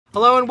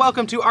Hello and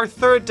welcome to our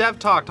third Dev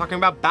Talk, talking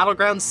about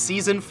Battlegrounds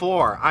Season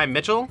 4. I'm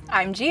Mitchell.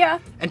 I'm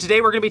Gia. And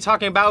today we're going to be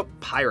talking about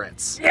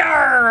pirates.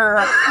 Yarr!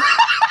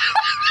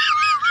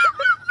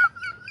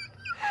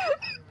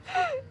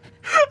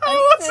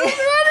 I wasn't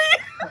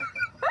ready!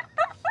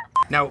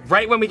 Now,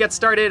 right when we get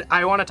started,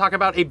 I want to talk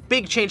about a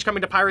big change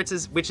coming to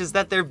pirates, which is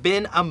that there's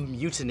been a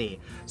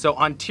mutiny. So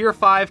on Tier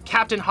 5,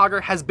 Captain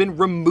Hogger has been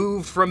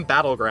removed from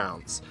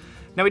Battlegrounds.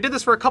 Now, we did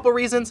this for a couple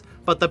reasons,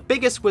 but the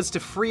biggest was to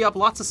free up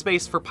lots of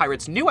space for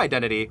Pirate's new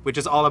identity, which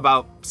is all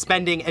about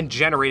spending and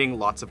generating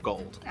lots of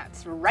gold.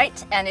 That's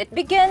right, and it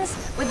begins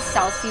with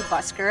South Sea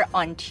Busker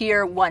on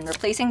Tier 1,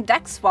 replacing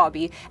Deck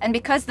Swabby, and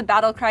because the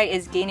battle cry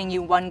is gaining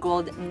you 1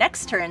 gold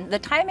next turn, the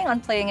timing on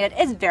playing it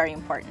is very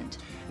important.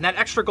 And that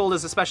extra gold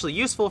is especially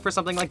useful for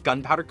something like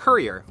Gunpowder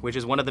Courier, which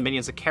is one of the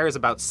minions that cares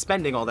about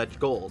spending all that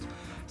gold.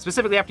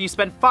 Specifically, after you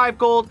spend 5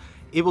 gold,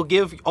 it will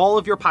give all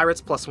of your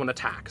pirates +1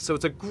 attack. So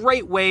it's a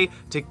great way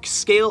to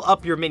scale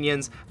up your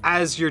minions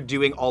as you're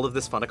doing all of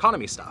this fun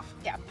economy stuff.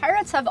 Yeah,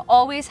 pirates have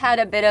always had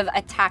a bit of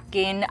attack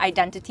gain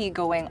identity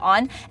going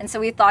on, and so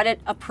we thought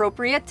it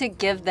appropriate to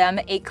give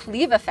them a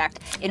cleave effect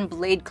in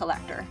Blade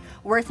Collector.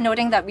 Worth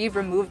noting that we've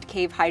removed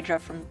Cave Hydra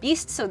from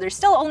Beast, so there's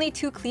still only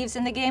 2 cleaves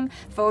in the game,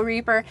 Foe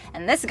Reaper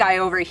and this guy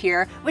over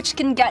here, which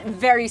can get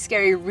very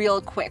scary real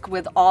quick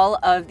with all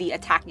of the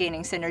attack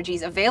gaining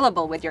synergies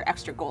available with your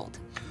extra gold.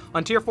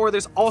 On Tier 4,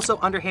 there's also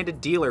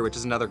Underhanded Dealer, which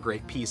is another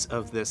great piece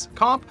of this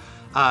comp,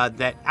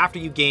 that after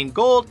you gain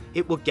gold,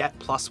 it will get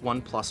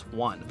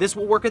 +1/+1. This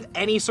will work with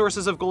any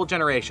sources of gold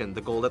generation, the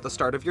gold at the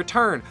start of your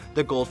turn,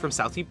 the gold from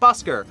South Sea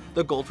Busker,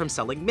 the gold from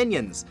selling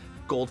minions,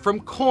 gold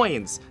from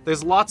coins.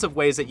 There's lots of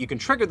ways that you can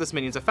trigger this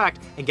minion's effect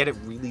and get it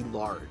really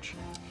large.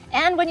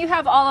 And when you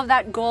have all of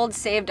that gold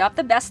saved up,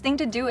 the best thing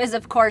to do is,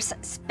 of course,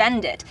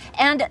 spend it.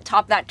 And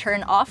top that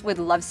turn off with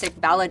Lovesick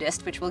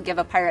Balladist, which will give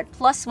a pirate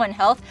 +1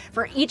 health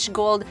for each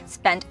gold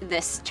spent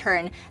this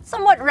turn.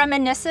 Somewhat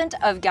reminiscent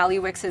of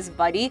Gallywix's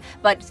Buddy,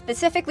 but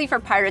specifically for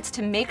pirates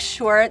to make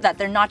sure that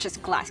they're not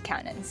just glass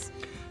cannons.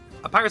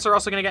 Pirates are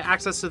also going to get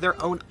access to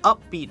their own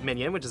Upbeat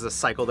minion, which is a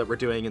cycle that we're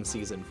doing in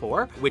Season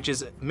 4, which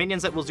is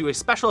minions that will do a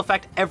special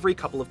effect every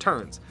couple of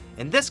turns.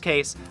 In this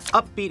case,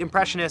 Upbeat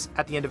Impressionist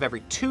at the end of every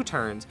 2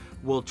 turns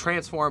will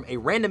transform a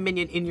random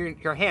minion in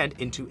your hand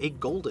into a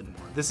golden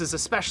one. This is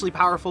especially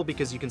powerful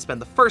because you can spend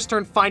the first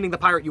turn finding the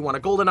pirate you want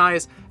to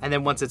goldenize, and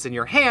then once it's in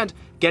your hand,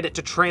 get it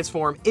to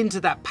transform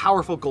into that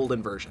powerful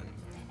golden version.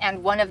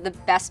 And one of the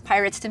best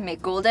pirates to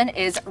make golden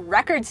is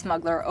Record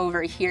Smuggler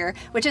over here,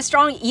 which is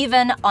strong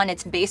even on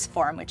its base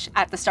form, which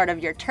at the start of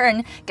your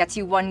turn gets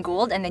you 1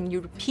 gold, and then you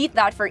repeat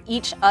that for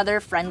each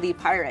other friendly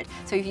pirate.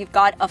 So if you've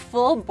got a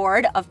full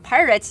board of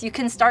pirates, you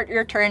can start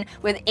your turn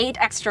with 8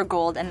 extra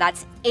gold, and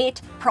that's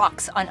 8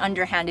 procs on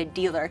Underhanded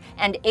Dealer,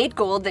 and 8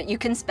 gold that you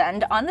can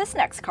spend on this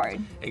next card.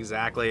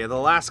 Exactly. The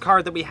last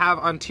card that we have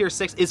on Tier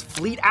 6 is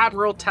Fleet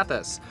Admiral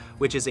Tethys,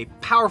 which is a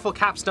powerful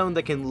capstone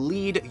that can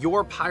lead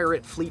your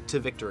pirate fleet to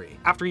victory.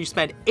 After you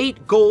spend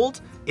 8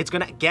 gold, it's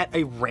gonna get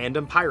a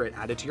random pirate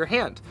added to your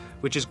hand,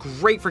 which is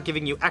great for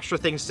giving you extra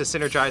things to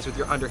synergize with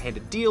your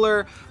Underhanded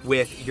Dealer,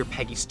 with your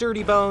Peggy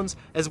Sturdy Bones,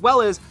 as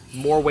well as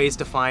more ways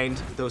to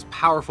find those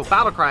powerful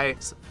battle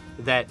cries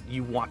that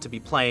you want to be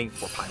playing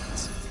for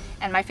pirates.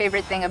 And my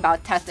favorite thing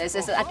about Tethys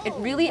is that it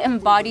really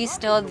embodies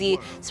still the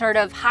sort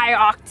of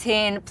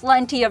high-octane,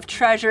 plenty of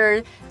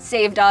treasure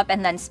saved up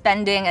and then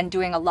spending and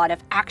doing a lot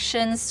of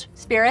actions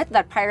spirit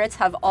that pirates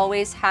have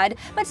always had,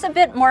 but it's a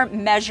bit more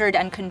measured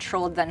and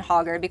controlled than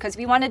Hogger because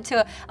we wanted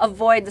to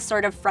avoid the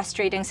sort of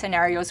frustrating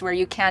scenarios where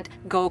you can't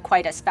go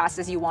quite as fast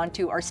as you want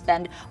to or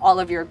spend all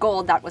of your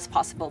gold that was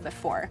possible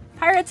before.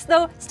 Pirates,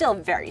 though, still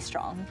very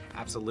strong.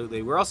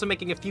 Absolutely. We're also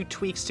making a few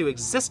tweaks to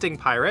existing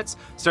pirates,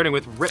 starting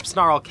with Rip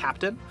Snarl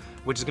Captain,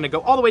 which is going to go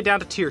all the way down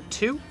to Tier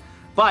 2,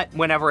 but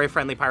whenever a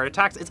friendly pirate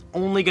attacks, it's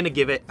only going to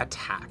give it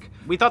attack.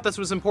 We thought this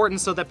was important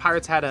so that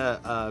pirates had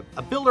a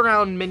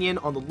build-around minion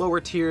on the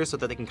lower tiers so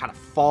that they can kind of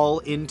fall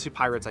into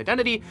pirates'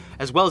 identity,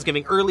 as well as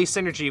giving early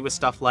synergy with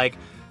stuff like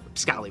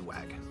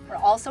Scallywag. We're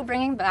also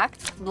bringing back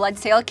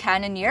Bloodsail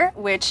Cannoneer,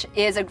 which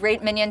is a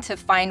great minion to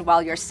find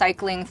while you're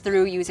cycling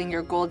through using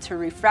your gold to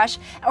refresh.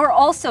 We're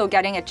also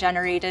getting it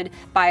generated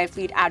by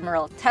Fleet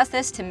Admiral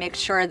Tethys to make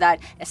sure that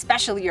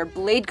especially your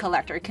Blade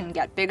Collector can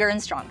get bigger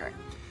and stronger.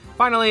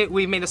 Finally,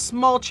 we've made a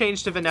small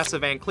change to Vanessa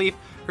Van Cleef.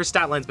 Her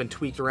stat line's been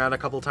tweaked around a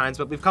couple times,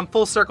 but we've come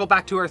full circle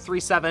back to her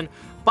 3/7,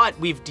 but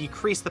we've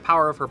decreased the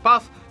power of her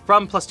buff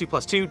from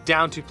 +2/+2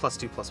 down to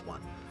 +2/+1.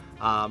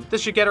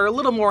 This should get her a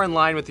little more in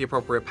line with the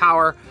appropriate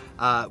power,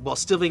 while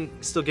still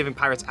giving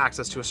pirates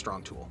access to a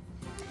strong tool.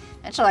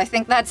 Mitchell, I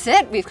think that's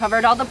it. We've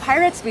covered all the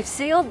pirates. We've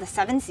sailed the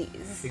 7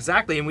 seas.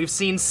 Exactly, and we've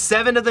seen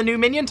 7 of the new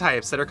minion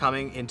types that are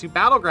coming into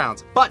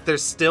Battlegrounds, but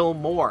there's still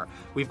more.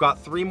 We've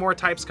got 3 more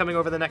types coming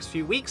over the next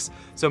few weeks,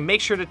 so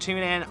make sure to tune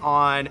in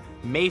on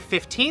May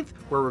 15th,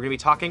 where we're going to be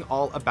talking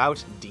all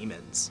about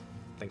demons.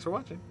 Thanks for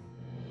watching.